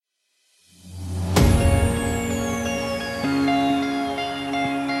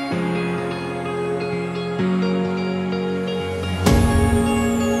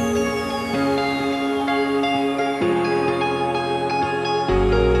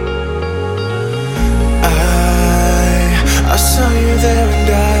there and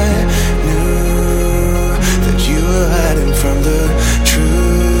I knew that you were hiding from the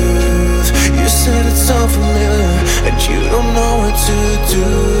truth. You said it's so familiar and you don't know what to do.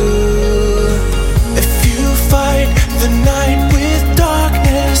 If you fight the night with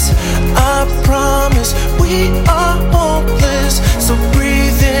darkness, I promise we are hopeless. So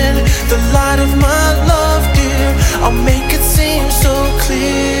breathe in the light of my love, dear. I'll make it seem so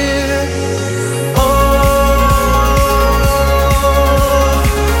clear.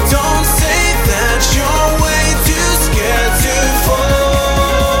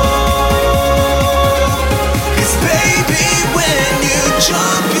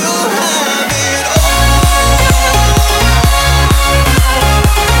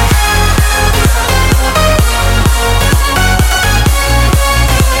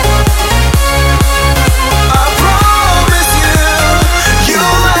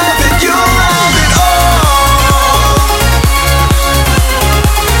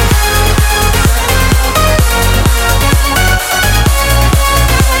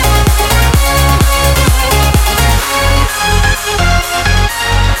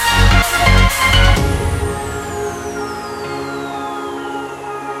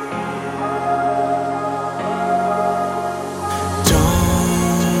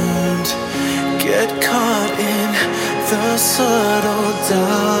 Get caught in the subtle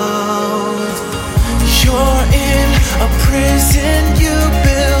doubt. You're in a prison you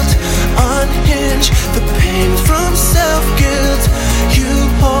built. Unhinge the pain from self-guilt. You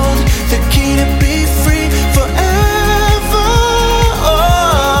hold the key to be free forever.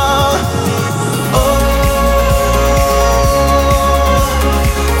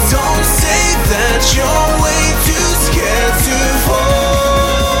 Don't say that you're way too scared to fall.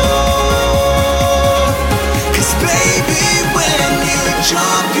 Baby, when you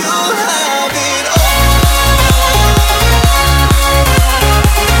jump, you'll